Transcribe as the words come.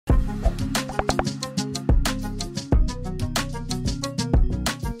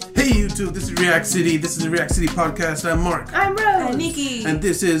Hey YouTube, this is React City. This is the React City podcast. I'm Mark. I'm Rose. I'm Nikki. And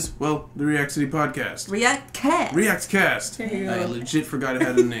this is, well, the React City podcast. React Cast. React Cast. There you I go. legit forgot it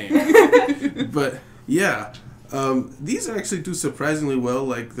had a name. But yeah, these actually do surprisingly well.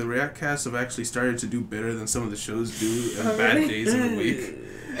 Like the React Casts have actually started to do better than some of the shows do on bad days of the week.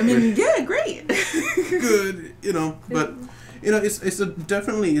 I mean, yeah, great. Good, but it's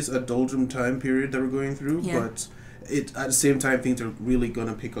definitely a doldrum time period that we're going through, but at the same time things are really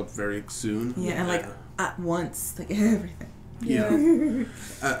gonna pick up very soon. Yeah, and at once, everything. Yeah.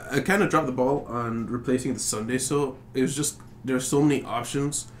 I kind of dropped the ball on replacing the Sunday, so it was just there's so many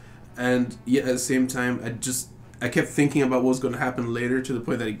options, and yet at the same time I kept thinking about what was going to happen later, to the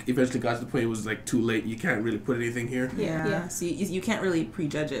point that it eventually got to the point it was too late. You can't really put anything here. Yeah. So you can't really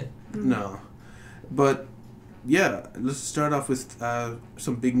prejudge it. No, but yeah, let's start off with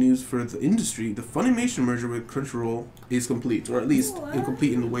some big news for the industry. The Funimation merger with Crunchyroll is complete, or at least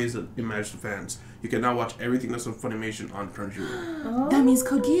incomplete in the ways that it matters to fans. You can now watch everything that's on Funimation on Crunchyroll. Oh. That means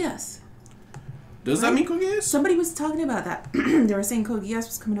Code Geass. Does that mean Code Geass? Somebody was talking about that. They were saying Code Geass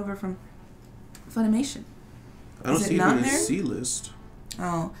was coming over from Funimation. I don't Is it see it not in the there? C-list.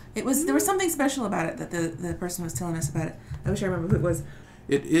 Oh, it was. There was something special about it that the person was telling us about it. I wish I remember who it was.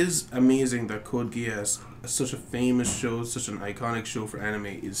 It is amazing that Code Geass, such a famous show, such an iconic show for anime,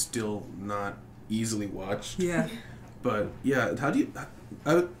 is still not easily watched. Yeah. But yeah,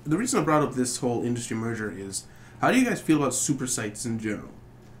 the reason I brought up this whole industry merger is, how do you guys feel about super sites in general?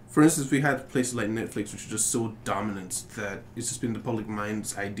 For instance, we had places like Netflix, which are just so dominant that it's just been the public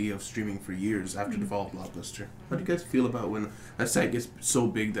mind's idea of streaming for years after the fall of Blockbuster. How do you guys feel about when a site gets so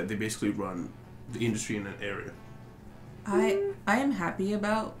big that they basically run the industry in an area? I am happy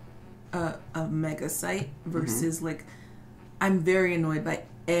about a mega site versus I'm very annoyed by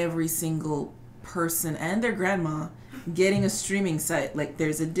every single person and their grandma getting a streaming site.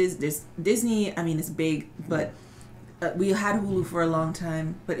 There's Disney. I mean, it's big, but we had Hulu for a long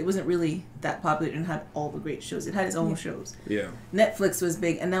time, but it wasn't really that popular. It didn't have all the great shows. It had its own shows. Yeah. Netflix was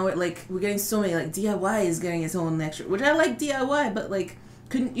big, and now we're getting so many. DIY is getting its own extra, which I like DIY, but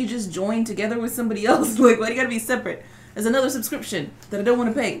couldn't you just join together with somebody else? Why do you gotta be separate? There's another subscription that I don't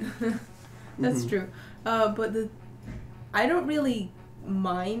want to pay. That's true. But I don't really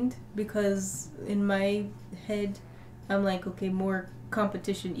mind, because in my head, I'm like, okay, more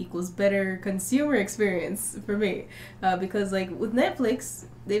competition equals better consumer experience for me. Because with Netflix,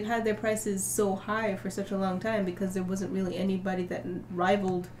 they've had their prices so high for such a long time because there wasn't really anybody that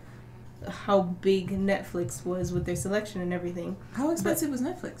rivaled how big Netflix was with their selection and everything. How expensive was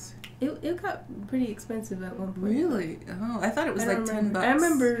Netflix? It got pretty expensive at one point. Really? Oh, I thought it was $10. I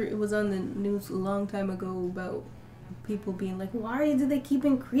remember it was on the news a long time ago about people being like, why do they keep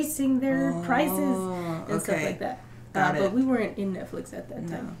increasing their prices and stuff like that. But we weren't in Netflix at that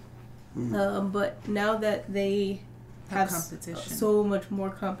time. But now that they have competition, so much more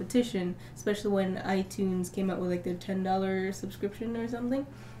competition, especially when iTunes came out with their $10 subscription or something.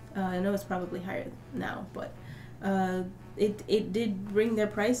 I know it's probably higher now, but it did bring their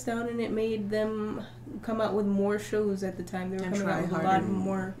price down, and it made them come out with more shows at the time. They were coming out with a lot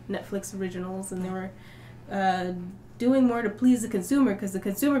more Netflix originals, and they were doing more to please the consumer, because the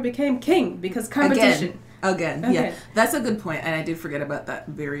consumer became king because competition. Again, yeah, that's a good point, and I did forget about that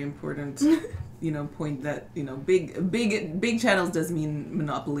very important, point that big channels does mean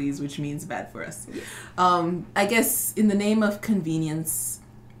monopolies, which means bad for us. Yes. I guess in the name of convenience,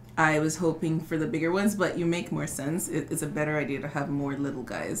 I was hoping for the bigger ones, but you make more sense. It's a better idea to have more little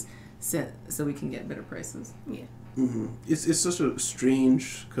guys, so we can get better prices. Yeah. Mm-hmm. It's such a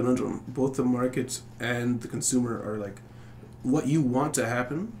strange conundrum. Both the market and the consumer are what you want to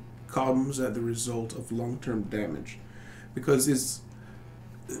happen comes at the result of long-term damage, because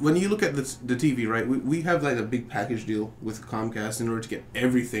when you look at the TV, right? We have a big package deal with Comcast in order to get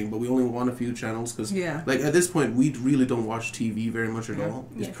everything, but we only want a few channels because at this point we really don't watch TV very much at all.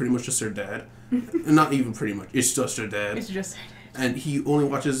 It's pretty much just our dad. Not even pretty much. It's just our dad. It's just our dad. And he only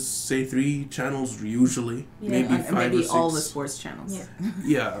watches, say, 3 channels usually, maybe 5 maybe or 6. all the sports channels.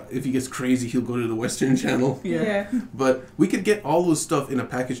 Yeah, if he gets crazy, he'll go to the Western channel. Yeah. But we could get all those stuff in a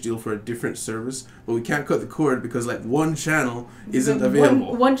package deal for a different service, but we can't cut the cord because one channel isn't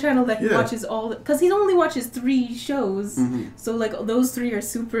available. One channel that he watches because he only watches 3 shows. Mm-hmm. So those 3 are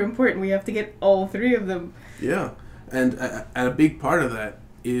super important. We have to get all 3 of them. Yeah, and a big part of that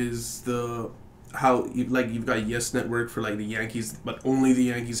is how you've got Yes Network for the Yankees, but only the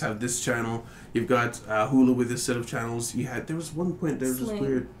Yankees have this channel. You've got Hulu with this set of channels. There was one point there was this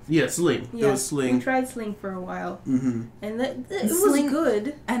weird Sling. Yeah, there was Sling. We tried Sling for a while, mm-hmm. and it was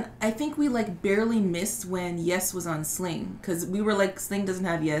good. And I think we like barely missed when Yes was on Sling, because we were like, Sling doesn't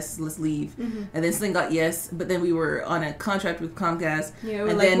have Yes, let's leave. And then Sling got Yes, but then we were on a contract with Comcast. Yeah,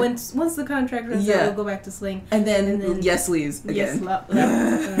 we're like, then, once the contract runs out, we'll go back to Sling. And then Yes leaves again.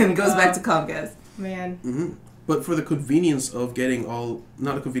 And goes back to Comcast. Man. But for the convenience of getting the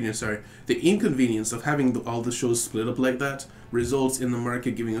inconvenience of having all the shows split up like that results in the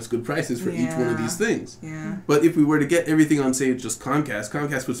market giving us good prices for each one of these things. Yeah. But if we were to get everything on, say, just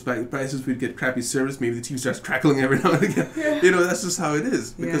Comcast puts back the prices, we'd get crappy service, maybe the TV starts crackling every now and again. That's just how it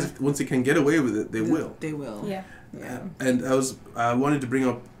is. Because once they can get away with it, they will. They will. Yeah. And I wanted to bring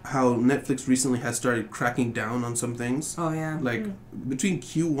up how Netflix recently has started cracking down on some things. Oh, yeah. Like, between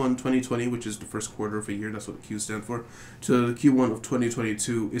Q1 2020, which is the first quarter of a year, that's what Q stands for, to Q1 of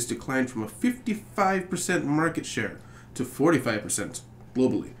 2022, is declined from a 55% market share to 45%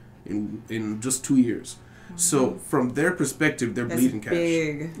 globally in just 2 years. So, from their perspective, they're bleeding cash.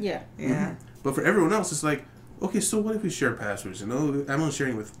 Big. Yeah. But for everyone else, it's like, okay, so what if we share passwords? I'm only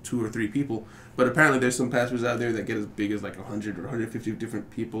sharing with 2 or 3 people, but apparently there's some passwords out there that get as big as like 100 or 150 different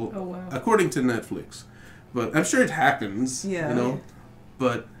people, Oh, wow. according to Netflix. But I'm sure it happens,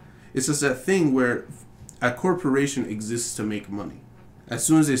 But it's just that thing where a corporation exists to make money. As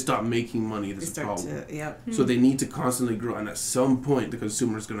soon as they stop making money, there's a problem. So they need to constantly grow, and at some point, the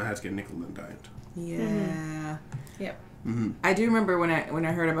consumer is going to have to get nickel and dimed. Yeah. Yep. I do remember when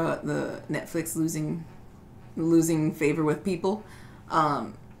I heard about the Netflix losing favor with people.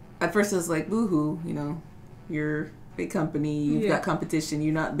 At first I was like, boo-hoo, you're a big company, you've got competition,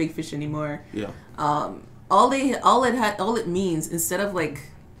 you're not big fish anymore. Yeah. All it means, instead of like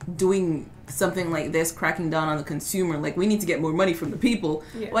doing something like this, cracking down on the consumer, like we need to get more money from the people,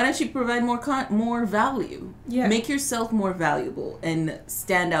 why don't you provide more value? Yeah. Make yourself more valuable and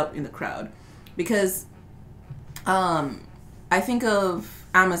stand out in the crowd. Because I think of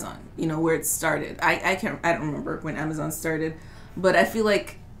Amazon, where it started. I don't remember when Amazon started, but I feel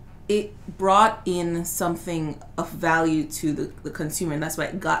like it brought in something of value to the consumer, and that's why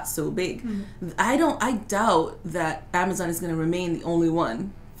it got so big. I doubt that Amazon is going to remain the only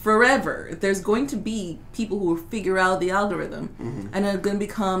one forever. There's going to be people who will figure out the algorithm and are going to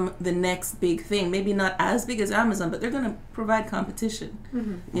become the next big thing. Maybe not as big as Amazon, but they're going to provide competition.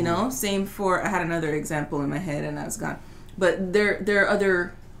 Same for, I had another example in my head and I was gone. But there are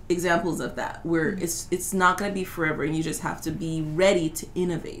other examples of that where it's not going to be forever, and you just have to be ready to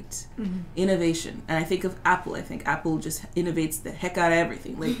innovate. Innovation. And I think of Apple. I think Apple just innovates the heck out of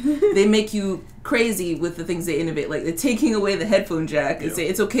everything. Like they make you crazy with the things they innovate. Like they're taking away the headphone jack and say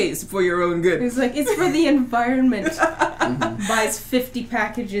it's okay, it's for your own good. It's like, it's for the environment. Buys 50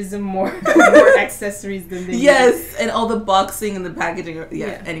 packages and more accessories than they need. And all the boxing and the packaging.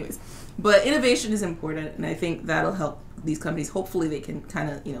 Anyways, but innovation is important, and I think that'll help these companies. Hopefully they can kind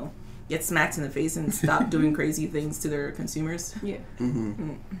of get smacked in the face and stop doing crazy things to their consumers. Yeah,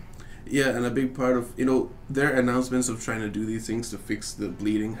 and a big part of their announcements of trying to do these things to fix the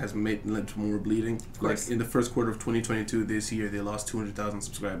bleeding has led to more bleeding. Like in the first quarter of 2022, this year, they lost 200,000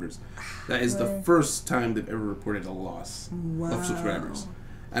 subscribers. That is the first time they've ever reported a loss of subscribers.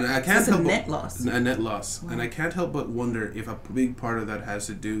 And I can't help a net loss. Wow. And I can't help but wonder if a big part of that has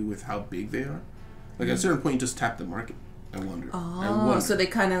to do with how big they are. Like at a certain point, you just tap the market. I wonder. So they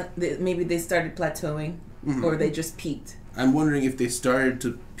maybe they started plateauing, or they just peaked. I'm wondering if they started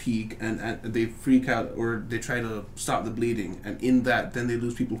to peak and they freak out, or they try to stop the bleeding, and in that, then they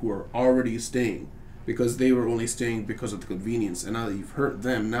lose people who are already staying because they were only staying because of the convenience, and now that you've hurt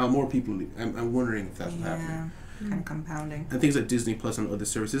them, now more people leave. I'm wondering if that's what's happening. Kind of compounding. And things like Disney Plus and other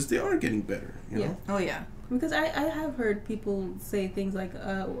services, they are getting better. You know? Oh yeah. Because I have heard people say things like,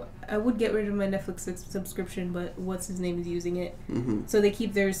 I would get rid of my Netflix subscription, but what's his name is using it. So they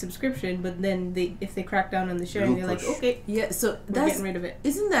keep their subscription, but then if they crack down on the sharing, they're like, okay, so we're getting rid of it.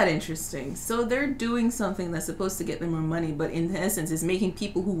 Isn't that interesting? So they're doing something that's supposed to get them more money, but in essence is making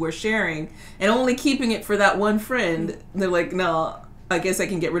people who were sharing and only keeping it for that one friend, they're like, no, I guess I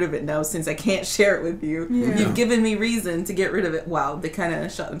can get rid of it now since I can't share it with you. You've given me reason to get rid of it. Wow, they kind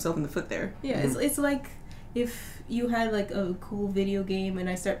of shot themselves in the foot there. Yeah, it's like if you had like a cool video game and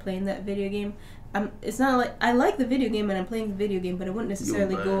I start playing that video game, it's not like I like the video game and I'm playing the video game, but I wouldn't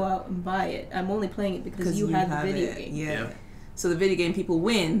necessarily go out and buy it. I'm only playing it because you have the video game. Yeah. So the video game people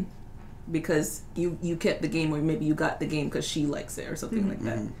win because you kept the game, or maybe you got the game because she likes it or something like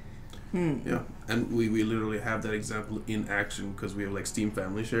that. Yeah, and we literally have that example in action because we have like Steam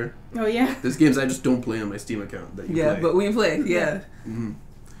Family Share. Oh yeah. There's games I just don't play on my Steam account that you play. But we play.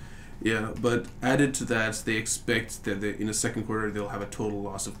 Yeah, but added to that, they expect that in the second quarter they'll have a total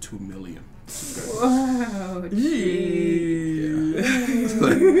loss of 2 million. Wow.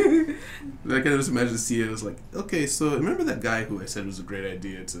 I can just imagine the CEO is like, okay, so remember that guy who I said was a great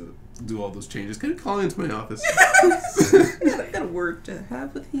idea to do all those changes? Can you call into my office? I got a word to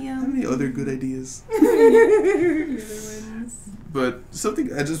have with him. How many other good ideas? But something,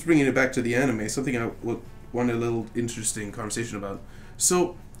 just bringing it back to the anime, something I wanted a little interesting conversation about.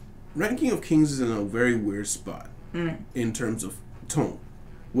 So, Ranking of Kings is in a very weird spot in terms of tone,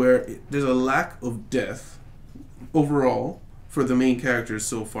 where there's a lack of death overall for the main characters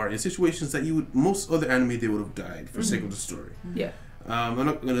so far in situations that most other anime they would have died for sake of the story. Yeah. I'm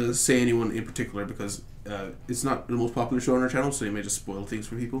not going to say anyone in particular because it's not the most popular show on our channel, so you may just spoil things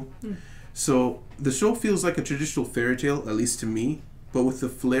for people. So the show feels like a traditional fairy tale, at least to me, but with the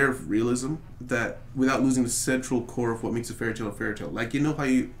flair of realism that without losing the central core of what makes a fairy tale a fairy tale. Like, you know how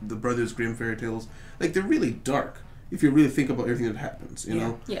the Brothers Grimm fairy tales, like, they're really dark if you really think about everything that happens, you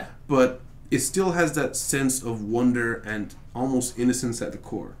know? Yeah. But it still has that sense of wonder and almost innocence at the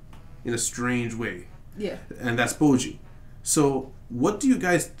core in a strange way. Yeah. And that's Boji. So what do you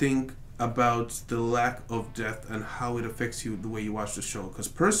guys think about the lack of death and how it affects you the way you watch the show? Because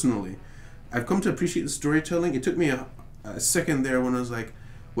personally, I've come to appreciate the storytelling. It took me a second there when I was like,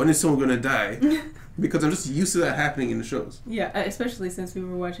 when is someone going to die? Because I'm just used to that happening in the shows. Yeah, especially since we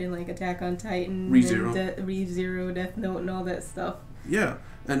were watching like Attack on Titan, Re:Zero, Death Note, and all that stuff. Yeah,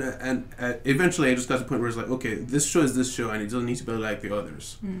 and eventually I just got to the point where it's like, okay, this show is this show, and it doesn't need to be like the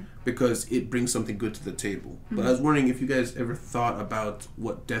others because it brings something good to the table. But I was wondering if you guys ever thought about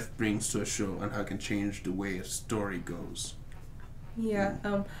what death brings to a show and how it can change the way a story goes. Yeah.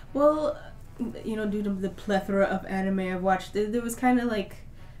 Well, you know, due to the plethora of anime I've watched, there was kind of like.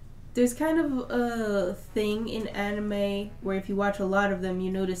 There's kind of a thing in anime where if you watch a lot of them,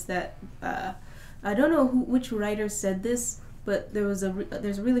 you notice that I don't know which writer said this, but there's a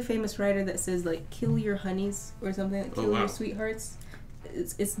really famous writer that says like kill your honeys or something, like kill your sweethearts.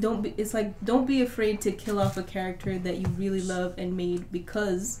 Don't be afraid to kill off a character that you really love and made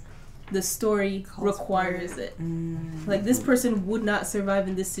because the story requires it. Like, this person would not survive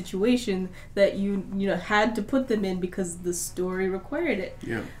in this situation that you had to put them in because the story required it.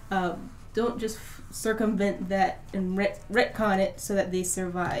 Yeah. Don't just circumvent that and retcon it so that they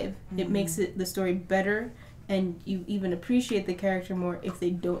survive. It makes the story better, and you even appreciate the character more if they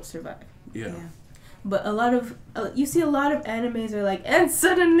don't survive. Yeah. But a lot of you see a lot of animes are like, and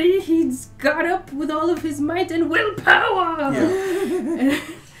suddenly he's got up with all of his might and willpower. Yeah.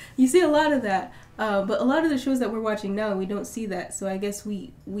 You see a lot of that, but a lot of the shows that we're watching now, we don't see that. So I guess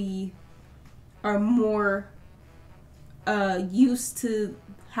we are more used to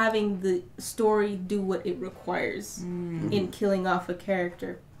having the story do what it requires in killing off a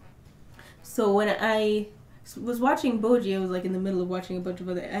character. So when I was watching Boji, I was like in the middle of watching a bunch of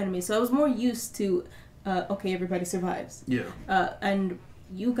other anime, so I was more used to, okay, everybody survives. Yeah. And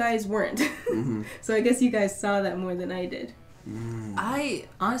you guys weren't. So I guess you guys saw that more than I did. I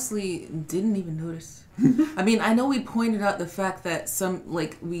honestly didn't even notice. I mean, I know we pointed out the fact that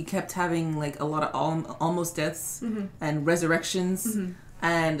we kept having like a lot of almost deaths and resurrections,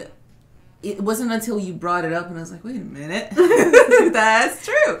 and it wasn't until you brought it up and I was like, wait a minute, that's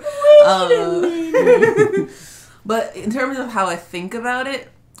true. Wait a minute. But in terms of how I think about it,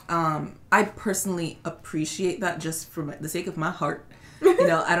 I personally appreciate that just for the sake of my heart. You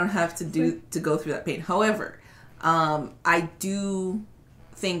know, I don't have to go through that pain. However, I do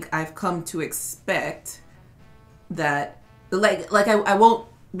think I've come to expect that, I won't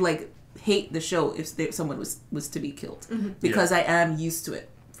hate the show if someone was to be killed because I am used to it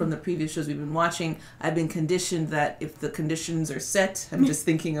from the previous shows we've been watching. I've been conditioned that if the conditions are set, I'm just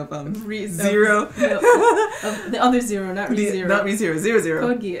thinking of Zero, the other Zero, not Re:Zero, not Re:Zero, Zero.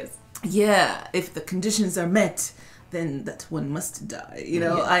 Code Geass. Yeah, if the conditions are met, then that one must die. You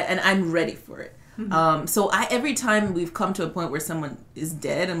know, I'm ready for it. So every time we've come to a point where someone is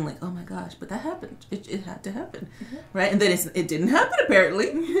dead, I'm like, oh my gosh, but that happened. It had to happen, right? And then it didn't happen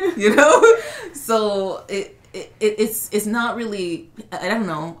apparently, you know. So it's not really. I don't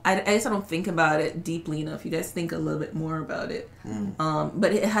know. I guess I don't think about it deeply enough. You guys think a little bit more about it,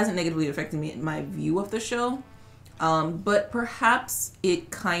 but it hasn't negatively affected me in my view of the show. But perhaps it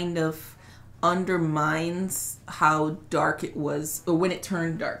kind of undermines how dark it was, or when it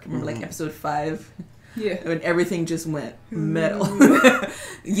turned dark. Remember, like episode 5, when everything just went metal.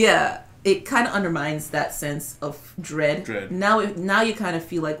 Yeah, it kind of undermines that sense of dread. Now you kind of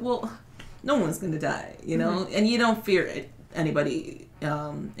feel like, well, no one's gonna die, you know, and you don't fear it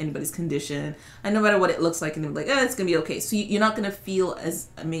anybody's condition, and no matter what it looks like, and they're like, it's gonna be okay. So you're not gonna feel as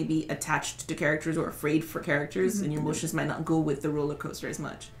maybe attached to characters or afraid for characters, and your emotions might not go with the roller coaster as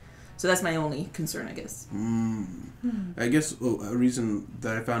much. So that's my only concern, I guess. I guess a reason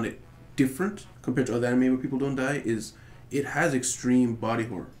that I found it different compared to other anime where people don't die is it has extreme body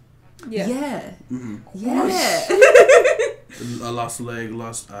horror. Yeah. Mm-hmm. Yeah. A lost leg,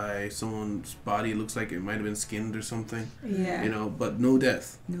 lost eye, someone's body looks like it might have been skinned or something. Yeah. You know, but no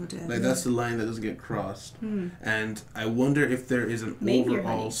death. No death. Like, that's the line that doesn't get crossed. And I wonder if there is an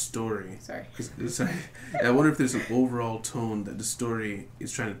overall story. Sorry. Sorry. I wonder if there's an overall tone that the story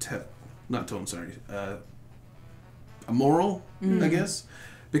is trying to tell. Not tone, sorry. A moral, I guess.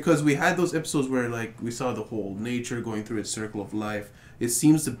 Because we had those episodes where, like, we saw the whole nature going through its circle of life. It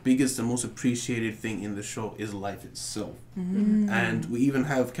seems the biggest and most appreciated thing in the show is life itself. And we even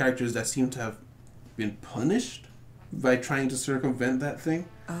have characters that seem to have been punished by trying to circumvent that thing.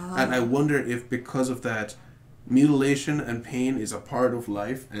 And I wonder if because of that, mutilation and pain is a part of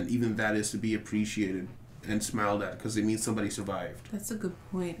life, and even that is to be appreciated and smiled at because it means somebody survived. That's a good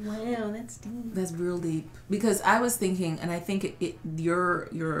point. Wow, that's deep. That's real deep. Because I was thinking, and I think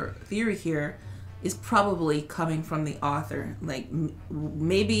your theory here is probably coming from the author. Like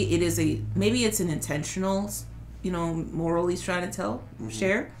maybe it's an intentional, moral he's trying to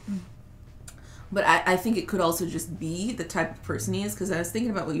share. But I think it could also just be the type of person he is. Because I was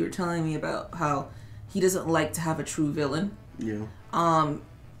thinking about what you were telling me about how he doesn't like to have a true villain. Yeah.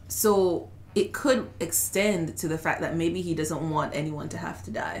 So it could extend to the fact that maybe he doesn't want anyone to have to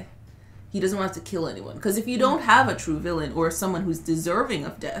die. He doesn't want to kill anyone. Because if you don't have a true villain or someone who's deserving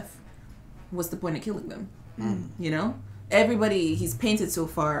of death, what's the point of killing them? You know? Everybody he's painted so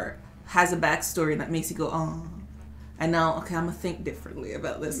far has a backstory that makes you go, oh. And now, okay, I'm going to think differently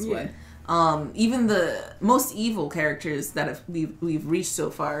about this one. Even the most evil characters that we've reached so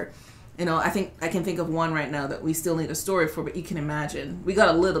far, I think I can think of one right now that we still need a story for, but you can imagine. We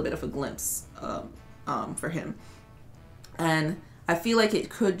got a little bit of a glimpse for him. And I feel like it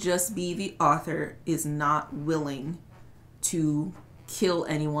could just be the author is not willing to kill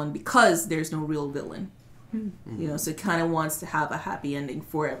anyone because there's no real villain. So it kind of wants to have a happy ending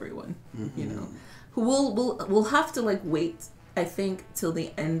for everyone. We'll have to wait, I think, till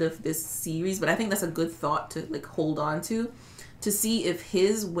the end of this series, but I think that's a good thought to hold on to see if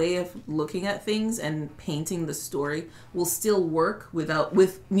his way of looking at things and painting the story will still work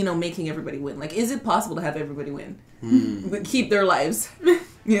with making everybody win. Like, is it possible to have everybody win, but keep their lives,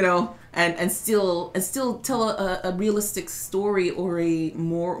 and still tell a realistic story or a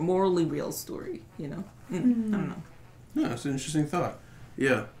more morally real story, I don't know. Yeah, it's an interesting thought.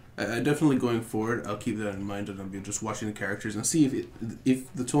 Yeah, I definitely going forward, I'll keep that in mind, and I'll be just watching the characters and see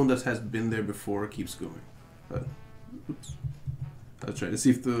if the tone that has been there before keeps going. But, oops. I'll try to see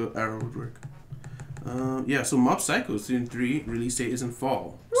if the arrow would work. So Mob Psycho Season 3 release date is in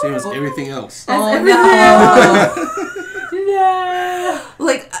fall. Same as everything else. No!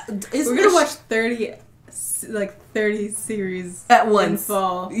 We're gonna watch 30 series at once. In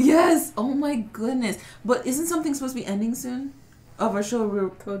fall. Yes! Oh my goodness. But isn't something supposed to be ending soon? Of our show,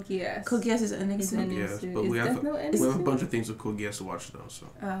 Code Geass. Code Geass is ending soon. Yes, but we have a bunch of things with Code Geass to watch though. So.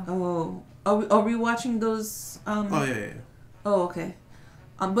 Oh. Are we watching those? Yeah. Oh, okay.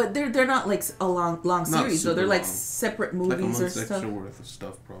 But they're not like a long series though. They're like separate movies or stuff. Extra worth of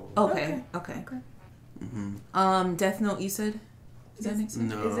stuff probably. Okay. Death Note, you said? Is that next?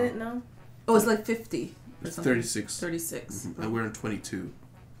 No. Is it no? Oh, it's like 50. It's 36. 36. Mm-hmm. And we're in 22.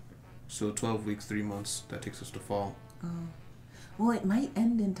 So 12 weeks, 3 months. That takes us to fall. Oh. Well, it might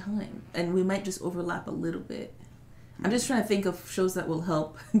end in time, and we might just overlap a little bit. I'm just trying to think of shows that will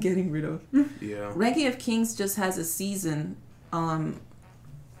help getting rid of. Yeah. Ranking of Kings just has a season.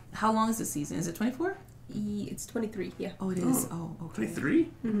 How long is the season? Is it 24? It's 23, yeah. Oh, it is. Oh okay. 23?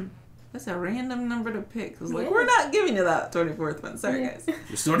 Mm-hmm. That's a random number to pick. It's like, we're not giving you that 24th one. Sorry, guys.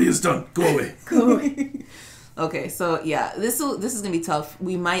 Your study is done. Go away. Go away. Okay, so yeah, this is going to be tough.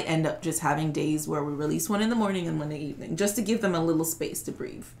 We might end up just having days where we release one in the morning and one in the evening, just to give them a little space to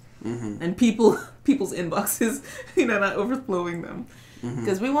breathe. And people's inboxes, not overflowing them.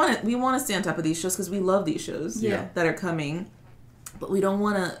 Because we want to stay on top of these shows because we love these shows that are coming. But we don't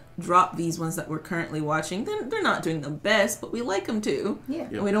want to drop these ones that we're currently watching. They're not doing the best, but we like them too. Yeah.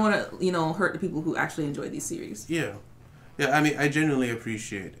 And we don't want to, hurt the people who actually enjoy these series. Yeah. Yeah, I mean, I genuinely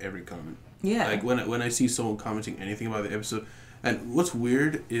appreciate every comment. Yeah. Like, when I see someone commenting anything about the episode. And what's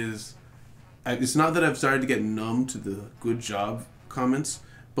weird is, it's not that I've started to get numb to the good job comments,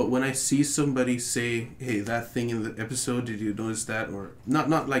 but when I see somebody say, hey, that thing in the episode, did you notice that? Or,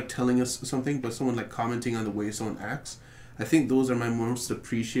 not like telling us something, but someone like commenting on the way someone acts. I think those are my most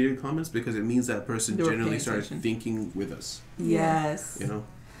appreciated comments because it means that person They were generally paying started attention. thinking with us. Yes. You know?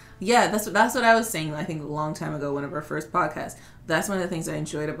 Yeah, that's what I was saying. I think a long time ago, one of our first podcasts. That's one of the things I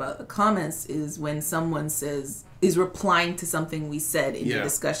enjoyed about the comments is when someone is replying to something we said in the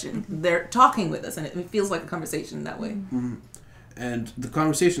discussion. They're talking with us, and it feels like a conversation that way. Mm-hmm. And the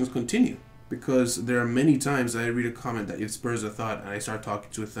conversations continue because there are many times I read a comment that it spurs a thought, and I start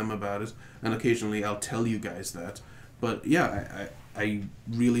talking with them about it, and occasionally I'll tell you guys that. But yeah, I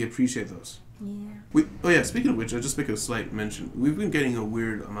really appreciate those. Yeah. Speaking of which, I'll just make a slight mention. We've been getting a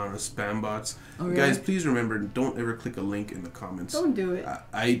weird amount of spam bots. Oh, really? Guys, please remember, don't ever click a link in the comments. Don't do it.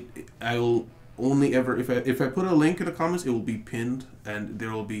 I will only ever, if I put a link in the comments, it will be pinned and there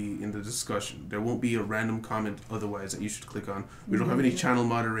will be in the discussion. There won't be a random comment otherwise that you should click on. We don't have any channel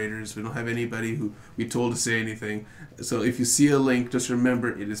moderators. We don't have anybody who we told to say anything. So if you see a link, just remember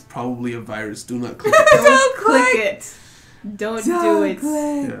it is probably a virus. Do not click it. Don't click it. Don't do it.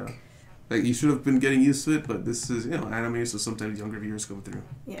 Click. Yeah. Like, you should have been getting used to it, but this is, anime, so sometimes younger viewers come through.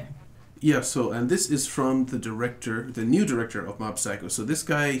 Yeah. Yeah, so, and this is from the new director of Mob Psycho. So this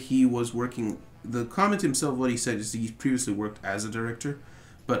guy, he was working, the comment himself, what he said is he previously worked as a director,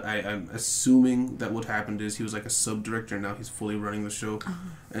 but I'm assuming that what happened is he was like a sub-director, and now he's fully running the show.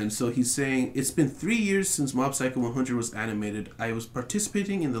 And so he's saying, it's been 3 years since Mob Psycho 100 was animated. I was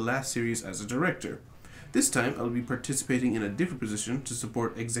participating in the last series as a director. This time, I'll be participating in a different position to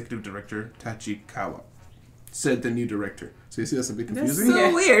support Executive Director Tachi Kawa, said the new director. So you see that's a bit confusing?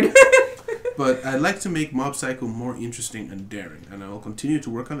 That's so weird. But I'd like to make Mob Psycho more interesting and daring, and I will continue to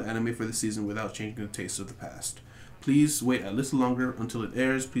work on the anime for the season without changing the taste of the past. Please wait a little longer until it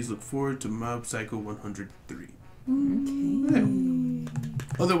airs. Please look forward to Mob Psycho 103. Okay. Yeah.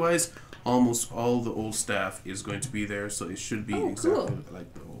 Otherwise, almost all the old staff is going to be there, so it should be exactly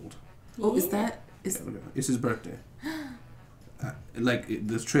like the old. Oh, is that... It's his birthday.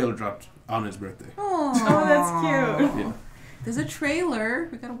 The trailer dropped on his birthday. Oh, that's cute. Yeah. There's a trailer.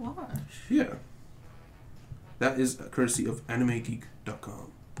 We gotta watch. Yeah. That is courtesy of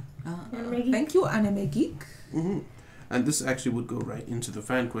AnimeGeek.com. Thank you, Anime Geek. Mm-hmm. And this actually would go right into the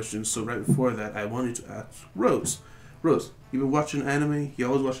fan questions. So right before that, I wanted to ask Rose. Rose, you've been watching anime. You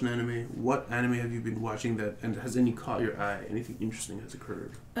always watch an anime. What anime have you been watching that, and has any caught your eye? Anything interesting has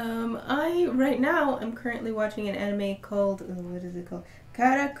occurred? Right now I'm currently watching an anime called what is it called?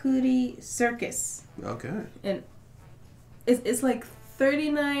 Karakuri Circus. Okay. And it's like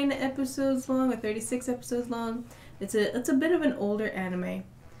 39 episodes long or 36 episodes long. It's a bit of an older anime.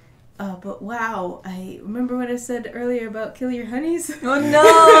 But wow, I remember what I said earlier about kill your honeys. Oh no!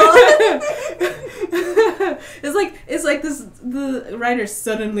 it's like this. The writers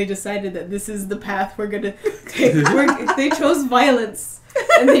suddenly decided that this is the path we're gonna take. They chose violence,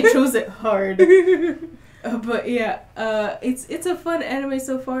 and they chose it hard. But yeah, it's a fun anime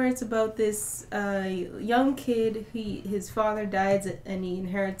so far. It's about this young kid. His father dies and he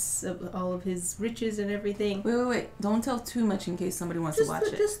inherits all of his riches and everything. Wait! Don't tell too much in case somebody wants to watch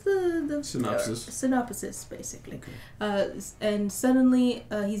it. Just the synopsis, basically. Okay. And suddenly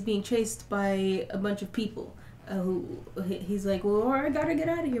he's being chased by a bunch of people. Who he's like, well, I gotta get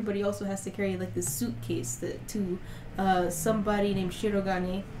out of here, but he also has to carry like this suitcase to somebody named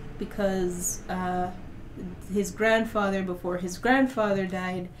Shirogane because. His grandfather, before his grandfather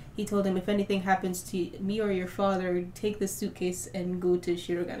died, he told him, if anything happens to me or your father, take this suitcase and go to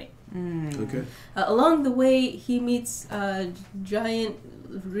Shirogane. Okay. Along the way, he meets a giant,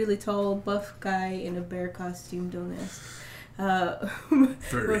 really tall, buff guy in a bear costume. Don't ask.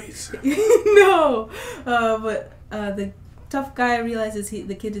 Furries. No! But the tough guy realizes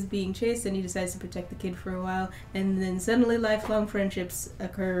the kid is being chased, and he decides to protect the kid for a while, and then suddenly lifelong friendships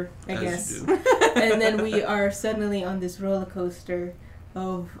occur, I guess. And then we are suddenly on this roller coaster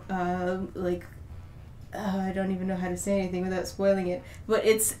of I don't even know how to say anything without spoiling it, but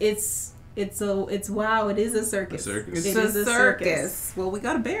it's wow, it is a circus. It's a circus. Well, we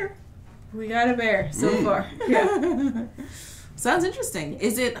got a bear. We got a bear so far. Yeah. Sounds interesting.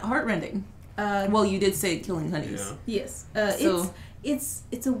 Is it heartrending? Well, you did say killing honeys. Yeah. Yes. So it's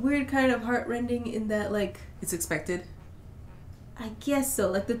a weird kind of heartrending in that, like, it's expected. I guess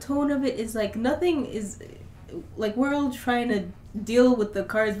so. Like, the tone of it is like nothing is like we're all trying to deal with the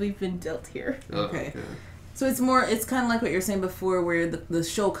cards we've been dealt here. Okay. So it's kind of like what you were saying before, where the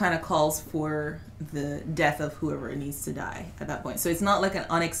show kind of calls for the death of whoever needs to die at that point. So it's not like an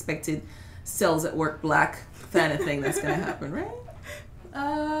unexpected cells at work black kind of thing that's gonna happen, right?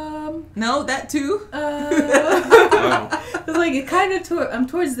 No, that too. It's like it kind of I'm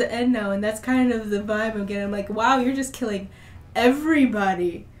towards the end now, and that's kind of the vibe I'm getting. I'm like, wow, you're just killing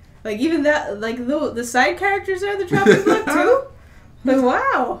everybody. Like even that, like the side characters are the chopping block too. Like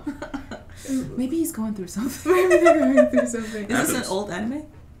wow. Maybe he's going through something. Maybe they're going through something. Is this an old anime?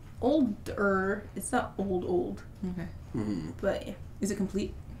 Older. It's not old. Okay. But yeah. Is it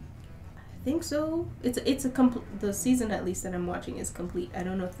complete? I think so. It's the season at least that I'm watching is complete. I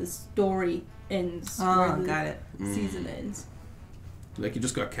don't know if the story ends. Oh, the got it. Season ends. Like you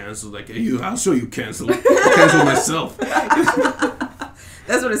just got cancelled. Like hey, I'll show you cancelled. I canceled myself.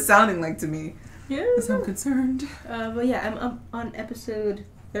 That's what it's sounding like to me. Yeah. Because I'm concerned. But yeah, I'm up on episode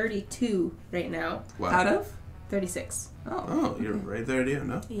 32 right now. Wow. Out of? 36. Oh, you're right there at the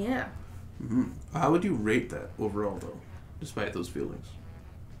end, huh? Yeah. How would you rate that overall, though, despite those feelings?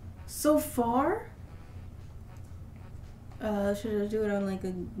 So far, should I do it on like a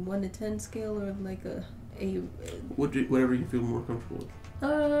 1 to 10 scale or like a Whatever you feel more comfortable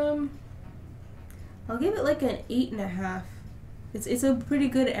with. I'll give it like an 8.5. It's a pretty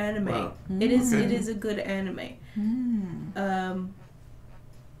good anime. Wow. It is Okay. it is a good anime.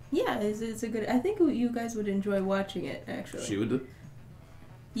 Yeah, it's a good. I think you guys would enjoy watching it. Actually, She would do.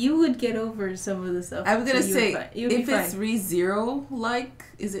 you would get over some of the stuff. I was gonna say, you'd if be it's fine. ReZero, like,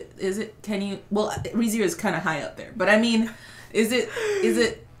 is it? Can you? Well, ReZero is kind of high up there, but I mean, is it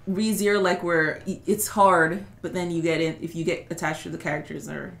ReZero like where it's hard, but then you get in if you get attached to the characters,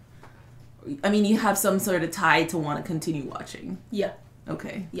 or I mean, you have some sort of tie to want to continue watching. Yeah.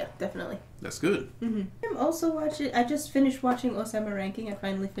 Okay. Yeah, definitely. That's good. I'm also watching. I just finished watching Osama Ranking. I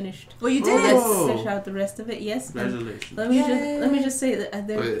finally finished. Well, you did. Oh. Finish out the rest of it. Yes. and Congratulations. Let me just say that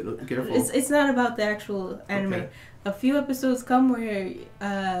Wait, careful. it's not about the actual anime. Okay. A few episodes come where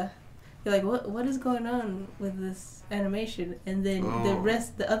you're like, what is going on with this animation, and then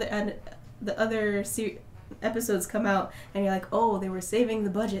the other episodes come out, and you're like, oh, they were saving the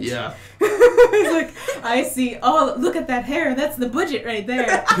budget. Yeah. It's like I see. Oh, look at that hair. That's the budget right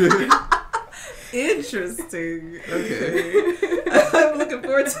there. Interesting. Okay. I'm looking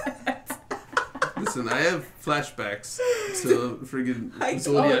forward to that. Listen, I have flashbacks to friggin'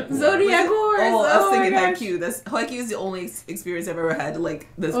 Zodiac. Oh, Zodiac Wars. Oh, I was thinking my gosh. Haikyuu. Haikyuu is the only experience I've ever had, like,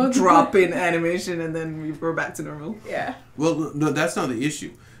 this Oh, drop in animation and then we're back to normal. Yeah. Well, no, that's not the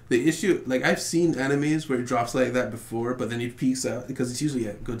issue. The issue, like, I've seen animes where it drops like that before, but then it peaks out because it's usually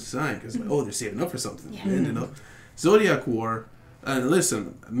a good sign because, like, oh, they're saving up for something. Yeah. And, you know, Zodiac War, and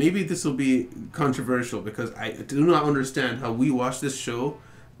listen, maybe this will be controversial because I do not understand how we watched this show.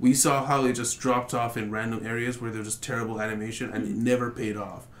 We saw how it just dropped off in random areas where there was just terrible animation and it never paid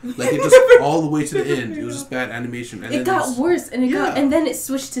off. Like, it just, all the way to the end, it was just bad animation. And It got worse, and and then it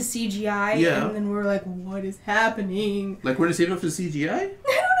switched to CGI, Yeah. and then we're like, what is happening? Like, were they saving up for the CGI?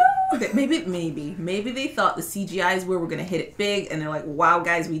 Maybe they thought the CGI is where we're gonna hit it big, and they're like, "Wow,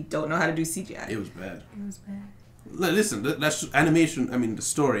 guys, we don't know how to do CGI." It was bad. It was bad. Listen, that's animation. I mean, the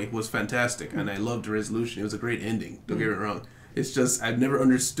story was fantastic, and I loved the resolution. It was a great ending. Don't get me wrong. It's just I've never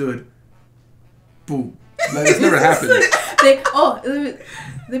understood. Boom. Like, it's never happened.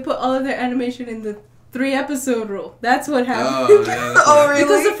 They put all of their animation in the 3-episode rule. That's what happened. Oh, yeah, that's Oh, what- really?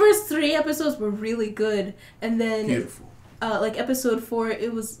 Because the first 3 episodes were really good, and then Beautiful. like episode 4,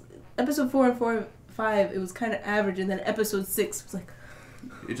 it was episode 4 and 5. It was kind of average, and then episode 6 was like,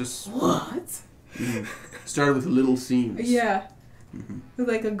 It just what? started with little scenes. Yeah. It was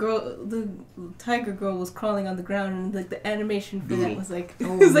like a girl, the tiger girl was crawling on the ground, and like the animation for that Doodle. was like,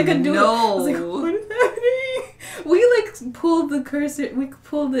 Oh, it was like a doodle. no. I was like, what is happening? We like pulled the cursor, we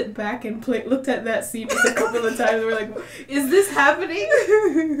pulled it back and looked at that scene just a couple of times. We're like, is this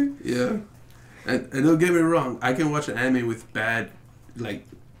happening? Yeah. And don't get me wrong, I can watch an anime with bad, like,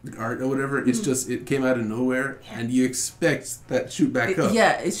 art or whatever. It's just, it came out of nowhere, and you expect that shoot back up.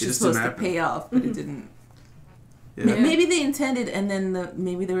 Yeah, it's It just didn't supposed to happen. pay off, but it didn't. Yeah. Maybe they intended, and then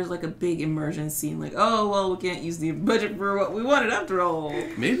maybe there was like a big immersion scene, like, oh well, we can't use the budget for what we wanted after all.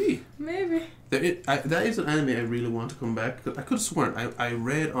 Maybe. Maybe. That is an anime I really want to come back. 'Cause I could have sworn I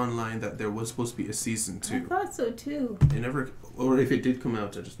read online that there was supposed to be a season I 2. thought so too. It never, or if it did come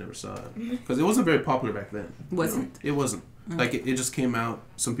out, I just never saw it because it wasn't very popular back then. you know? Wasn't? It wasn't. Like it just came out.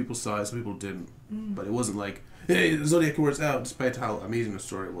 Some people saw it, some people didn't. But it wasn't like, hey, Zodiac War's out, despite how amazing the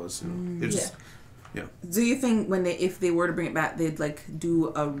story was. You know? It just, yeah. Do you think if they were to bring it back, they'd like do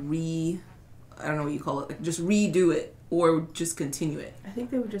a I don't know what you call it, like just redo it or just continue it? I think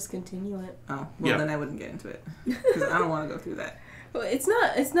they would just continue it. Oh, well Yeah. then I wouldn't get into it because I don't want to go through that. Well, it's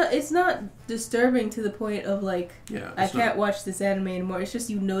not disturbing to the point of like, Yeah. I it's can't not- watch this anime anymore. It's just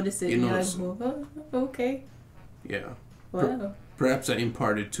you notice it. You and notice you're like, well, okay. Yeah. Wow. Perhaps I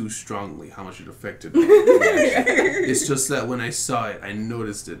imparted too strongly how much it affected me. It's just that when I saw it, I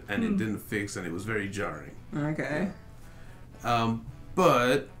noticed it, and it didn't fix, and it was very jarring. Okay.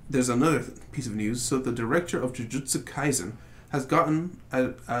 But there's another piece of news. So the director of Jujutsu Kaisen has gotten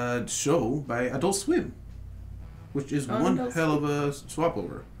a show by Adult Swim, which is one hell of a swap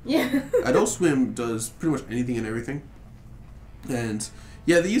over. Yeah. Adult Swim does pretty much anything and everything. And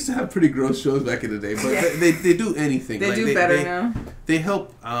yeah, they used to have pretty gross shows back in the day, but they do anything. They do better now. They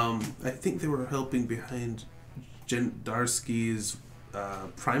help, I think they were helping behind Jen Darsky's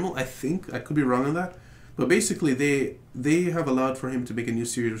Primal, I think. I could be wrong on that. But basically, they have allowed for him to make a new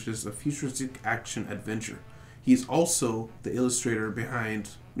series, which is a futuristic action adventure. He's also the illustrator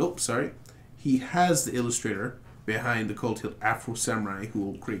behind... He has the illustrator behind the cult hit Afro Samurai, who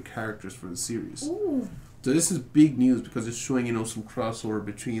will create characters for the series. Ooh. So this is big news because it's showing, some crossover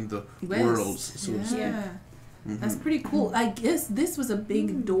between the worlds. So to speak. Mm-hmm. That's pretty cool. I guess this was a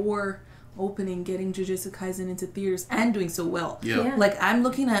big door opening, getting Jujutsu Kaisen into theaters and doing so well. Yeah. Like, I'm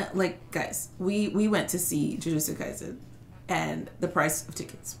looking at, guys, we went to see Jujutsu Kaisen, and the price of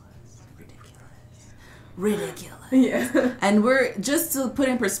tickets was ridiculous. Yeah. And we're, just to put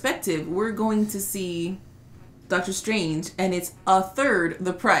in perspective, we're going to see Doctor Strange, and it's a third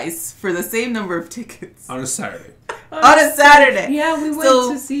the price for the same number of tickets. On a Saturday. On a Saturday. Yeah, we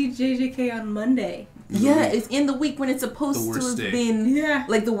went to see JJK on Monday. Yeah, it's in the week when it's supposed to have been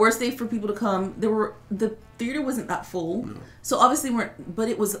the worst day for people to come. The theater wasn't that full, so obviously but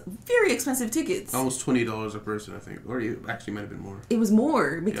it was very expensive tickets. Almost $20 a person, I think, or it actually might have been more. It was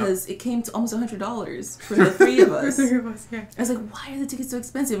more because it came to almost $100 for the three of us. For 3 of us, yeah. I was like, why are the tickets so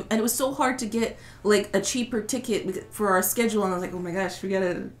expensive? And it was so hard to get a cheaper ticket for our schedule. And I was like, oh my gosh, we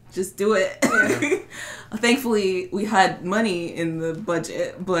gotta just do it. Yeah. Thankfully, we had money in the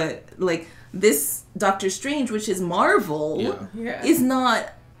budget, but this Doctor Strange, which is Marvel, is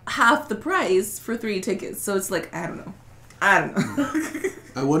not half the price for 3 tickets. So it's I don't know.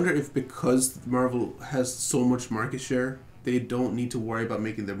 I wonder if because Marvel has so much market share, they don't need to worry about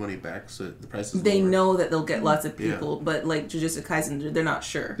making their money back, so the price is They lower. know that they'll get lots of people, but Jujutsu Kaisen, they're not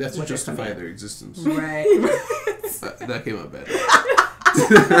sure. That's to justify their existence. Right. That came out bad.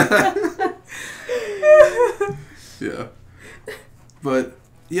 Yeah. But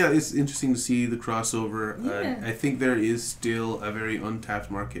yeah, it's interesting to see the crossover. Yeah. I think there is still a very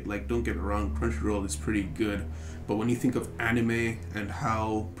untapped market. Don't get me wrong, Crunchyroll is pretty good. But when you think of anime and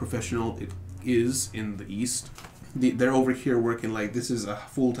how professional it is in the East, they're over here working this is a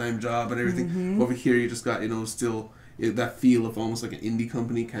full-time job and everything. Mm-hmm. Over here, you just got, still that feel of almost like an indie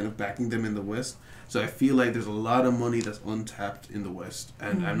company kind of backing them in the West. So I feel like there's a lot of money that's untapped in the West.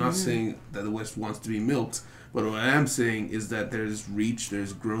 And I'm not saying that the West wants to be milked. But what I am saying is that there's reach,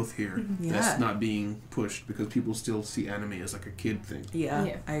 there's growth here that's not being pushed because people still see anime as a kid thing.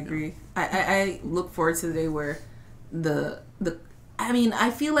 Yeah. I agree. I look forward to the day where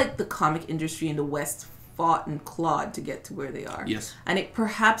I feel like the comic industry in the West fought and clawed to get to where they are. Yes. And it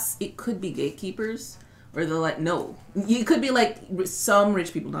could be gatekeepers, or they're no. It could be some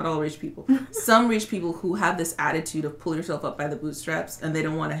rich people, not all rich people, some rich people who have this attitude of pull yourself up by the bootstraps and they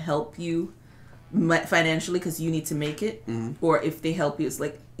don't want to help you financially because you need to make it, or if they help you, it's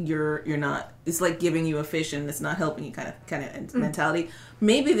you're not. It's giving you a fish and it's not helping you kind of mentality.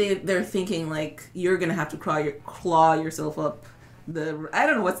 Maybe they're thinking you're gonna have to claw yourself up. I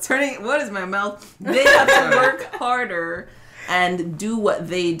don't know what is my mouth. They have to work harder and do what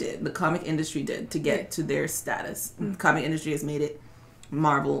they did. The comic industry did to get to their status. The comic industry has made it.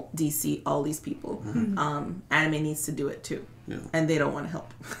 Marvel, DC, all these people. Anime needs to do it too. Yeah. And they don't want to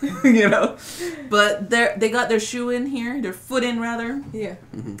help. But they got their shoe in here, their foot in rather. Yeah.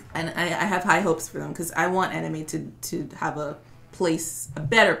 Mm-hmm. And I have high hopes for them because I want anime to have a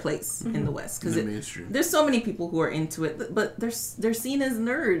better place in the West, because there's so many people who are into it, but they're seen as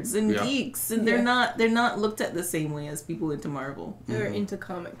nerds and geeks, and they're not looked at the same way as people into Marvel. They're into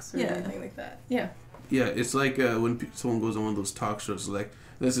comics or anything like that. Yeah. Yeah, it's when someone goes on one of those talk shows,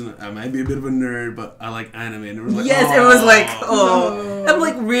 listen, I might be a bit of a nerd, but I like anime. And it was it was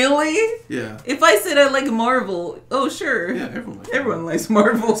I'm really? Yeah. If I said I like Marvel, sure. Yeah, everyone likes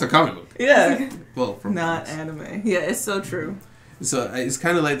Marvel. It's a comic book. Yeah. Well, not anime. Yeah, it's so true. So it's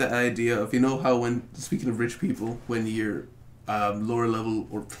kind of like the idea of, how when, speaking of rich people, when you're lower level,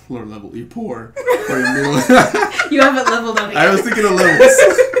 you're poor, or you're middle. You haven't leveled up yet. I was thinking of levels.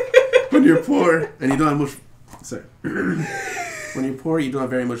 When you're poor and you don't have much, when you're poor, you don't have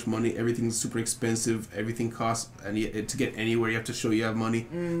very much money. Everything's super expensive. Everything costs, and to get anywhere, you have to show you have money.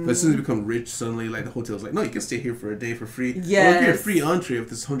 But as soon as you become rich, suddenly, the hotel's no, you can stay here for a day for free. Yes. Or you get a free entree of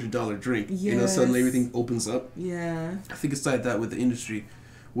this $100 drink. Yes. Suddenly everything opens up. Yeah. I think it's like that with the industry,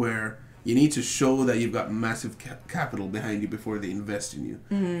 where you need to show that you've got massive capital behind you before they invest in you.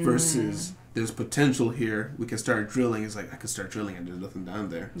 Versus there's potential here. We can start drilling. It's like, I can start drilling and there's nothing down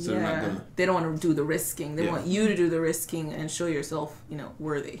there. So they're not gonna... They don't want to do the risking. They want you to do the risking and show yourself,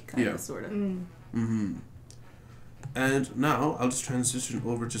 worthy, kind of, sort of. Mm-hmm. And now I'll just transition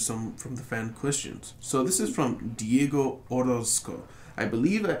over to some from the fan questions. So this is from Diego Orozco. I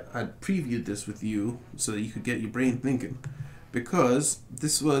believe I previewed this with you so that you could get your brain thinking. Because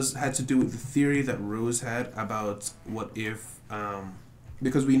this had to do with the theory that Rose had about what if...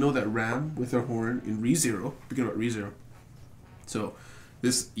 because we know that Ram with her horn in ReZero, speaking about ReZero, so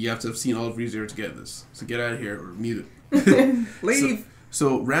this, you have to have seen all of ReZero to get this. So get out of here or mute it. Leave!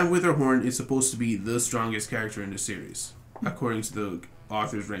 So Ram with her horn is supposed to be the strongest character in the series, according to the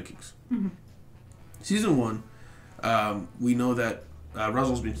author's rankings. Mm-hmm. Season 1, we know that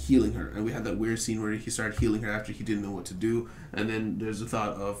Roswell's been healing her, and we had that weird scene where he started healing her after he didn't know what to do, and then there's the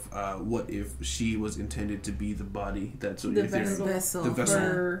thought of what if she was intended to be the body that's the vessel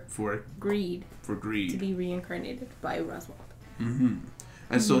for greed, to be reincarnated by Roswell. Mm-hmm.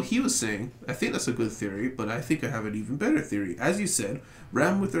 And so he was saying, I think that's a good theory, but I think I have an even better theory. As you said,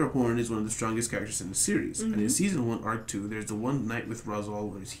 Ram with her horn is one of the strongest characters in the series. Mm-hmm. And in Season 1, Arc 2, there's the one night with Roswell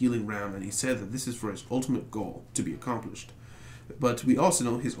where he's healing Ram, and he said that this is for his ultimate goal to be accomplished. But we also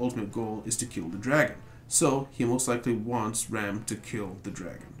know his ultimate goal is to kill the dragon. So he most likely wants Ram to kill the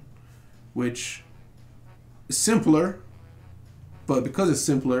dragon. Which is simpler, but because it's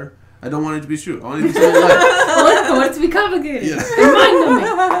simpler, I don't want it to be true. I want it to be something like... I want it to be complicated. Yeah.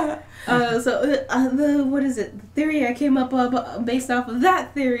 What is it? The theory I came up with based off of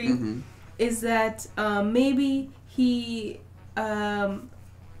that theory is that maybe he... I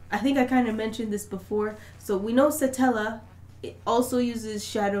think I kind of mentioned this before. So we know Satella also uses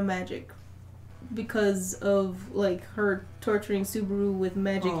shadow magic because of like her torturing Subaru with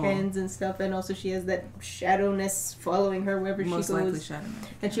magic hands and stuff, and also she has that shadowness following her wherever Most she goes. Likely shadow magic.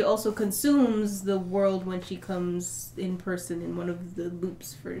 And she also consumes the world when she comes in person in one of the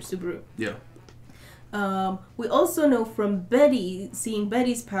loops for Subaru. Yeah. We also know from Betty, seeing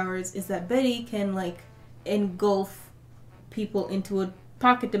Betty's powers, is that Betty can like engulf people into a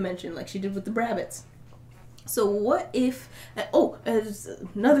pocket dimension like she did with the Brabbits. So what if...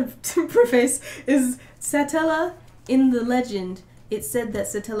 another preface is Satella, in the legend, it said that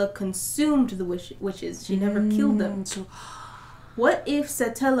Satella consumed the witches. She never killed them. So what if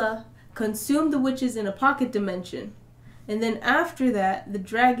Satella consumed the witches in a pocket dimension, and then after that, the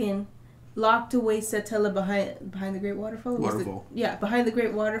dragon locked away Satella behind the Great Waterfall? Behind the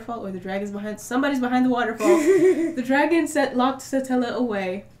Great Waterfall, or the dragon's behind... Somebody's behind the waterfall. The dragon locked Satella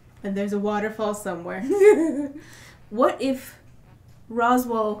away, and there's a waterfall somewhere. What if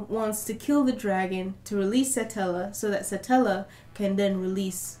Roswell wants to kill the dragon to release Satella so that Satella can then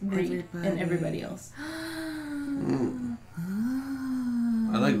release Greed and everybody else?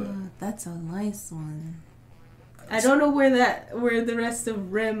 I like that. That's a nice one. I don't know where the rest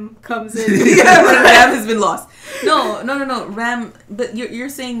of Rem comes in. Ram has been lost. No. Ram, but you're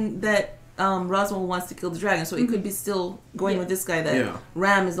saying that Roswell wants to kill the dragon, so it could be still going with this guy that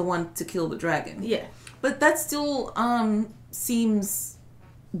Ram is the one to kill the dragon. Yeah. But that still seems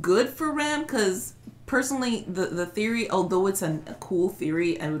good for Ram, because personally, the theory, although it's a cool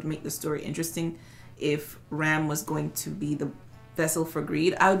theory and would make the story interesting, if Ram was going to be the vessel for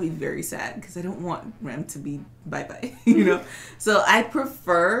Greed, I would be very sad, because I don't want Ram to be bye-bye, So I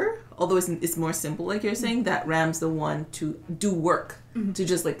prefer, although it's more simple, like you're saying, that Ram's the one to do work, to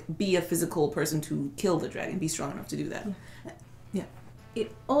just like be a physical person to kill the dragon, be strong enough to do that. Yeah.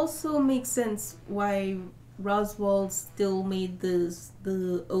 It also makes sense why Roswell still made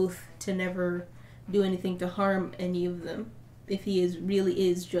the oath to never do anything to harm any of them, if he really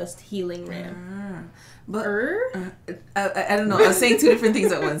is just healing Ram. But I don't know. I was saying two different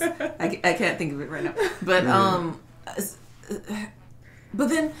things at once. I can't think of it right now. But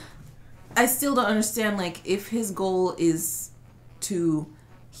then I still don't understand. Like, if his goal is to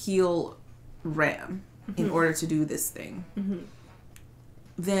heal Ram in order to do this thing,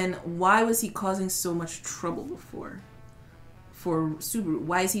 then why was he causing so much trouble before for Subaru?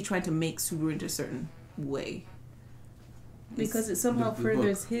 Why is he trying to make Subaru into a certain way? Because it somehow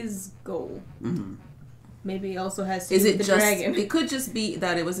furthers his goal. Maybe it also has to do with the dragon. It could just be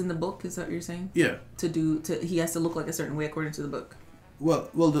that it was in the book. Is that what you're saying? Yeah. He has to look like a certain way according to the book.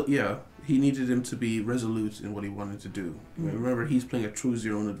 He needed him to be resolute in what he wanted to do. Remember, he's playing a choose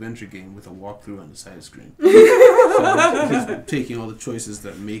your own adventure game with a walkthrough on the side screen. So he's taking all the choices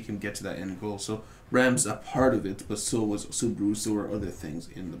that make him get to that end goal. So Ram's a part of it, but so was Subaru, so were other things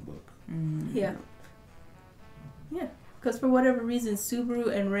in the book. Yeah. Yeah. Because for whatever reason, Subaru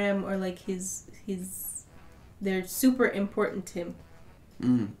and Ram are like his they're super important to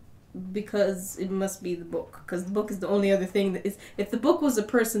him. because it must be the book. Because the book is the only other thing that is. If the book was a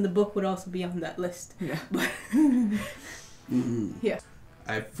person, the book would also be on that list. Yeah. But yeah.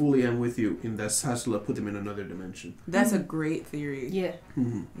 I fully am with you in that Sasla put him in another dimension. That's a great theory. Yeah.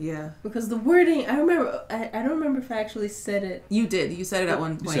 Yeah. Because the wording, I remember. I don't remember if I actually said it. You did. You said it at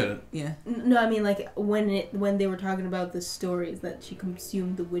one point. You said it. Yeah. No, I mean like when they were talking about the stories that she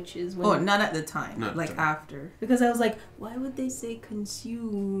consumed the witches. When Not at the time. Not like the time. after. Because I was like, why would they say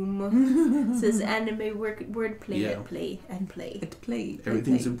consume? It says anime word play Yeah. and play and play. It played.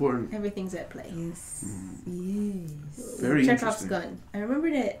 Everything's play. important. Everything's at play. Yes. Yes. Very Chekhov's interesting. gun. I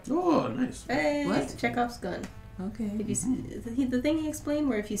remembered it. Oh, nice. Hey, What? Chekhov's gun. Okay. If you see, the thing he explained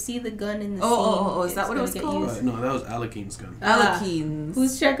where if you see the gun in the Oh, scene, is that it's what it was gonna get called? used. No, that was Alekeen's gun. Alekeen's.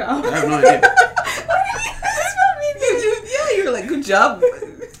 Who's Chekhov? I have no idea. Yeah, you're like, good job.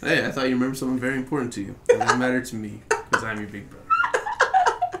 Hey, I thought you remembered something very important to you. It doesn't matter to me because I'm your big brother.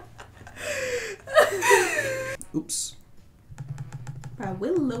 Oops. By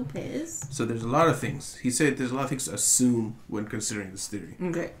Will Lopez. So there's a lot of things. He said there's a lot of things to assume when considering this theory.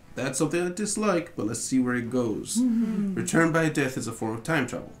 Okay. That's something I dislike, but let's see where it goes. Return by death is a form of time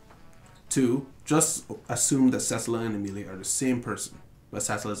travel. 2. Just assume that Sasala and Emilia are the same person, but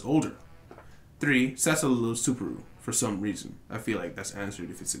Sasala is older. 3. Sasala loves Subaru for some reason. I feel like that's answered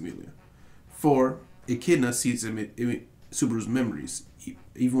if it's Emilia. 4. Echidna sees Subaru's memories.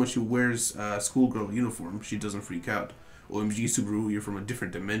 Even when she wears a schoolgirl uniform, she doesn't freak out. OMG Subaru, you're from a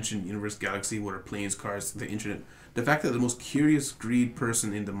different dimension, universe, galaxy, what are planes, cars, the internet. The fact that the most curious greed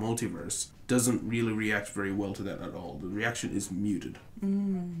person in the multiverse doesn't really react very well to that at all. The reaction is muted.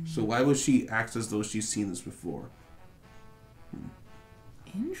 So why would she act as though she's seen this before?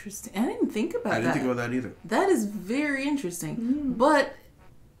 Interesting. I didn't think about that. I didn't think about that either. That is very interesting. But,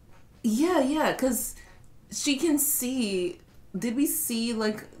 yeah, because she can see... Did we see,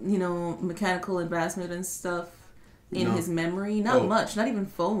 like, mechanical advancement and stuff in his memory? Not much. Not even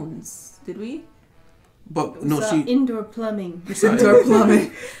phones. Did we? But We no, saw she... indoor plumbing. we saw Indoor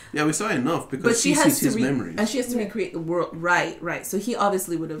plumbing. Yeah, we saw enough But because she has sees to his memories. And she has to recreate the world. Right. So he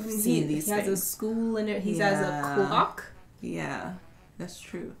obviously would have seen these He has a things. school and he has a clock. Yeah, that's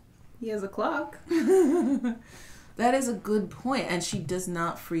true. He has a clock. That is a good point, and she does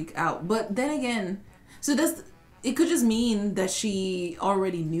not freak out. But then again, it could just mean that she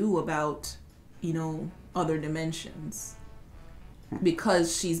already knew about, other dimensions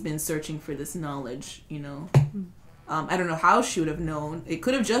because she's been searching for this knowledge, I don't know how she would have known. It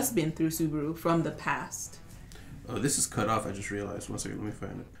could have just been through Subaru from the past. Oh, this is cut off. I just realized. One second, let me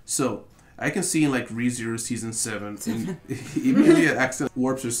find it. So, I can see in like ReZero season 7, Emilia accidentally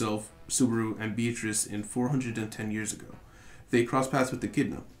warps herself, Subaru, and Beatrice in 410 years ago. They cross paths with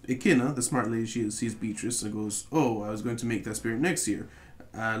Echidna. Echidna, the smart lady she is, sees Beatrice and goes, "Oh, I was going to make that spirit next year.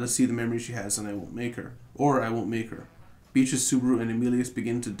 Let's see the memory she has and I won't make her. Or I won't make her." Beatrice, Subaru, and Emilia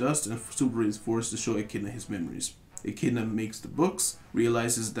begin to dust and Subaru is forced to show Echidna his memories. Echidna makes the books,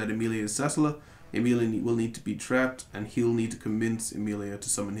 realizes that Emilia is Sasala. Emilia will need to be trapped, and he'll need to convince Emilia to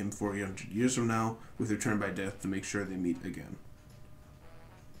summon him 400 years from now, with Return by Death to make sure they meet again.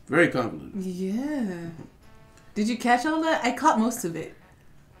 Very convoluted. Yeah. Did you catch all that? I caught most of it.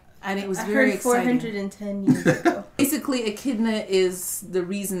 And it was I very heard exciting. 410 years ago. Basically, Echidna is the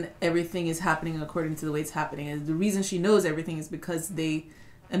reason everything is happening according to the way it's happening. And the reason she knows everything is because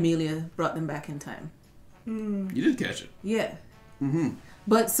Emilia brought them back in time. You did catch it. Yeah. Mm-hmm.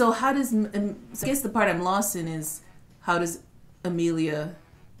 But so how does... I guess the part I'm lost in is how does Emilia...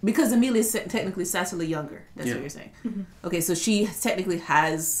 Because Emilia is technically Sasala younger. That's what you're saying. Mm-hmm. Okay, so she technically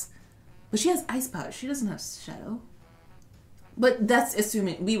has... But she has ice powers. She doesn't have shadow. But that's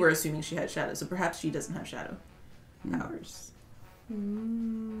assuming... We were assuming she had shadow, so perhaps she doesn't have shadow powers.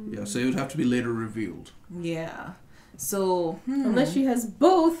 Yeah, so it would have to be later revealed. Yeah. So... Unless she has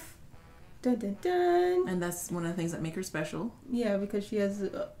both. Dun, dun, dun. And that's one of the things that make her special. Yeah, because she has...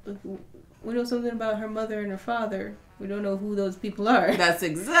 we know something about her mother and her father. We don't know who those people are. That's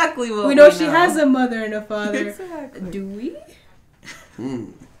exactly what we know she has a mother and a father. Exactly. Do we?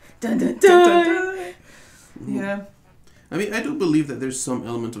 Mm. Dun, dun, dun. Mm-hmm. Yeah. I mean, I do believe that there's some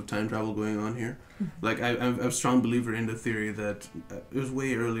element of time travel going on here. Like, I'm a strong believer in the theory that it was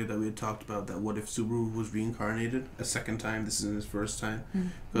way earlier that we had talked about that what if Subaru was reincarnated a second time? This isn't his first time.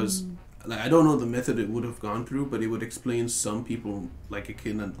 Because like, I don't know the method it would have gone through, but it would explain some people, like a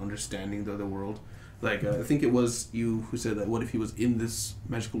kid, understanding the other world. Like, I think it was you who said that what if he was in this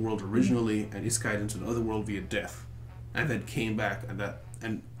magical world originally and iskai'd into the other world via death, and then came back,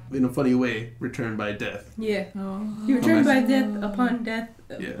 and in a funny way, returned by death. Yeah. Oh. He returned by death upon death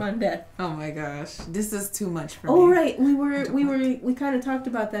upon death. Oh my gosh, this is too much for me. Oh right, we kind of talked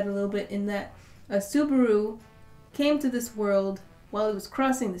about that a little bit in that Subaru came to this world while he was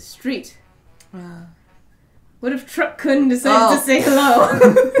crossing the street. What if Truck couldn't decide to say hello?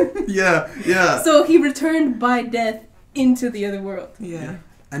 Yeah. So he returned by death into the other world. Yeah.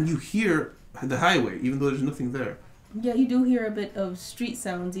 And you hear the highway, even though there's nothing there. Yeah, you do hear a bit of street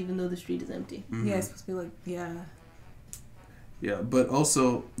sounds, even though the street is empty. Mm-hmm. Yeah, it's supposed to be like, yeah. Yeah, but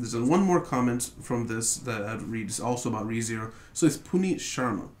also, there's one more comment from this that I'd read. It's also about ReZero. So it's Puneet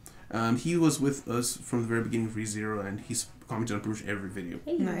Sharma. He was with us from the very beginning of ReZero, and he's commented on pretty much every video.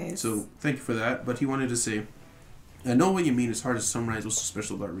 Hey. Nice. So thank you for that. But he wanted to say, I know what you mean. It's hard to summarize what's so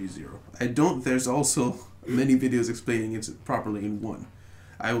special about ReZero. There's also many videos explaining it properly in one.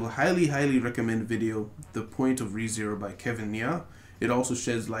 I will highly recommend video The Point of ReZero by Kevin Nia. It also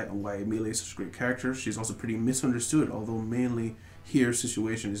sheds light on why Amelia is such a great character. She's also pretty misunderstood, although mainly here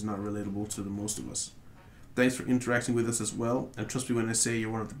situation is not relatable to the most of us. Thanks for interacting with us as well, and trust me when I say you're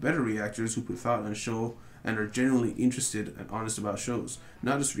one of the better reactors who put thought on a show and are genuinely interested and honest about shows,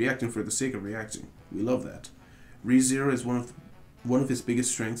 not just reacting for the sake of reacting. We love that. ReZero is one of its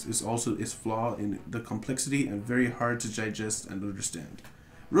biggest strengths is also its flaw in the complexity and very hard to digest and understand.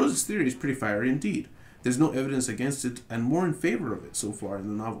 Rose's theory is pretty fiery indeed. There's no evidence against it, and more in favor of it so far in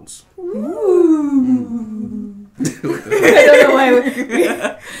the novels. Ooh. I don't know why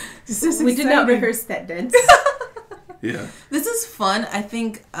we did not rehearse that dance. Yeah. This is fun. I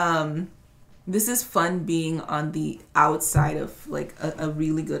think this is fun being on the outside of like a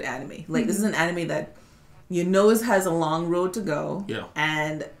really good anime. Like this is an anime that has a long road to go. Yeah.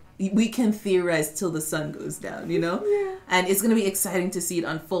 And we can theorize till the sun goes down, Yeah. And it's gonna be exciting to see it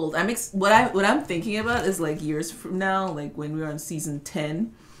unfold. What I'm thinking about is like years from now, like when we're on season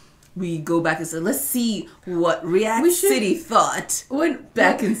 10, we go back and say, let's see what City thought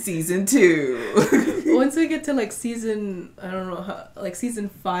back in season 2. Once we get to like season, I don't know, like season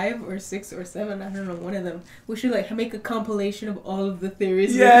 5 or 6 or 7, I don't know, one of them, we should like make a compilation of all of the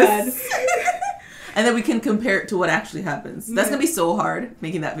theories we had. And then we can compare it to what actually happens. That's going to be so hard,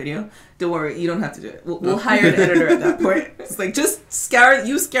 making that video. Don't worry, you don't have to do it. We'll hire an editor at that point. It's like, just scour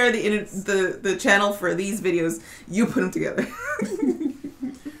the channel for these videos. You put them together.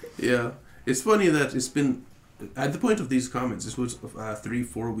 Yeah. It's funny that it's been, at the point of these comments, this was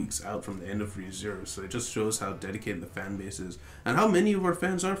 3-4 weeks out from the end of ReZero. So it just shows how dedicated the fan base is. And how many of our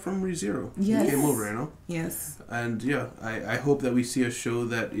fans are from ReZero. Yes. Who came over, Yes. And yeah, I hope that we see a show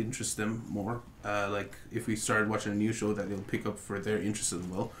that interests them more. Like if we started watching a new show, that it'll pick up for their interest as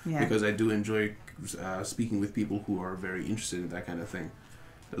well. Yeah. Because I do enjoy speaking with people who are very interested in that kind of thing.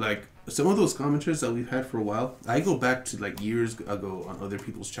 Like some of those commenters that we've had for a while, I go back to like years ago on other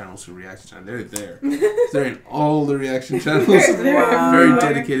people's channels for reaction time. They're there. They're in all the reaction channels. Wow. Very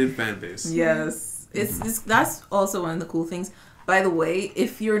dedicated fan base. Yes. That's also one of the cool things. By the way,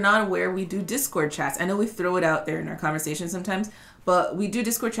 if you're not aware, we do Discord chats. I know we throw it out there in our conversation sometimes, but we do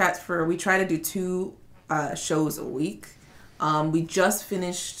Discord chats we try to do 2 shows a week. We just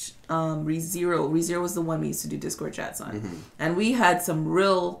finished ReZero. ReZero was the one we used to do Discord chats on. Mm-hmm. And we had some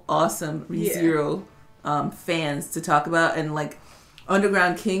real awesome ReZero fans to talk about. And like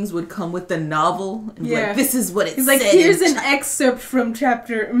Underground Kings would come with the novel and be like, this is what it said. Like, here's an excerpt from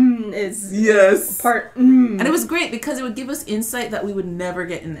chapter part. And it was great because it would give us insight that we would never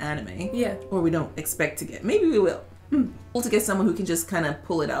get in anime. Yeah. Or we don't expect to get. Maybe we will. To get someone who can just kind of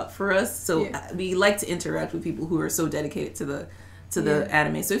pull it out for us. So we like to interact with people who are so dedicated to the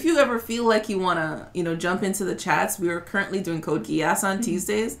anime. So if you ever feel like you want to, jump into the chats, we are currently doing Code Geass on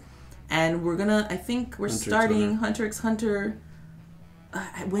Tuesdays. And we're starting Hunter x Hunter.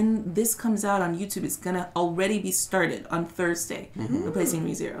 When this comes out on YouTube, it's going to already be started on Thursday, replacing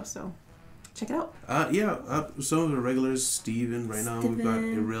ReZero. So check it out. Some of the regulars, Steven, right now we've got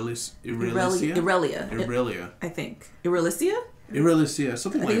Irelia, I think. Irelia,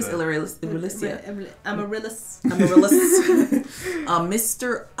 something like that. I think it's Irelia. Amaryllis.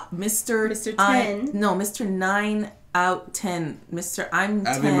 Mr. 10. No, Mr. 9 out 10. Mr. I'm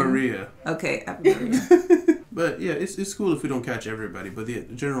 10. Ave Maria. Okay, Ave Maria. But yeah, it's cool if we don't catch everybody. But the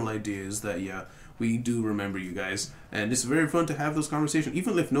general idea is that we do remember you guys, and it's very fun to have those conversations.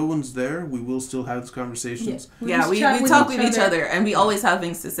 Even if no one's there, we will still have those conversations. We talk with each other, and we always have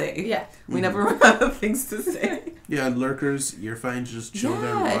things to say. Yeah, we never run out of things to say. Yeah, and lurkers, you're fine to just chill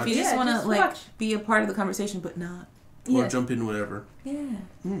there and watch. If you just want to be a part of the conversation, but not. Or jump in whatever. Yeah,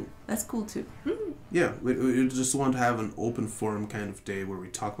 that's cool too. Yeah, we just want to have an open forum kind of day where we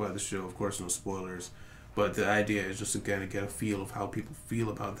talk about the show. Of course, no spoilers. But the idea is just to kind of get a feel of how people feel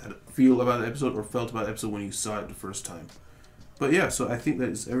about the episode or felt about the episode when you saw it the first time. But yeah, so I think that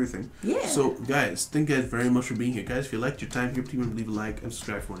is everything. Yeah. So guys, thank you guys very much for being here. Guys, if you liked your time here, please leave a like and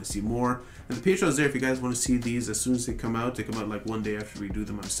subscribe if you want to see more. And the Patreon is there if you guys want to see these as soon as they come out. They come out like one day after we do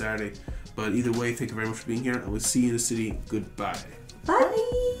them on Saturday. But either way, thank you very much for being here. I will see you in the city. Goodbye.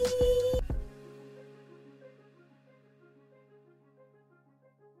 Bye.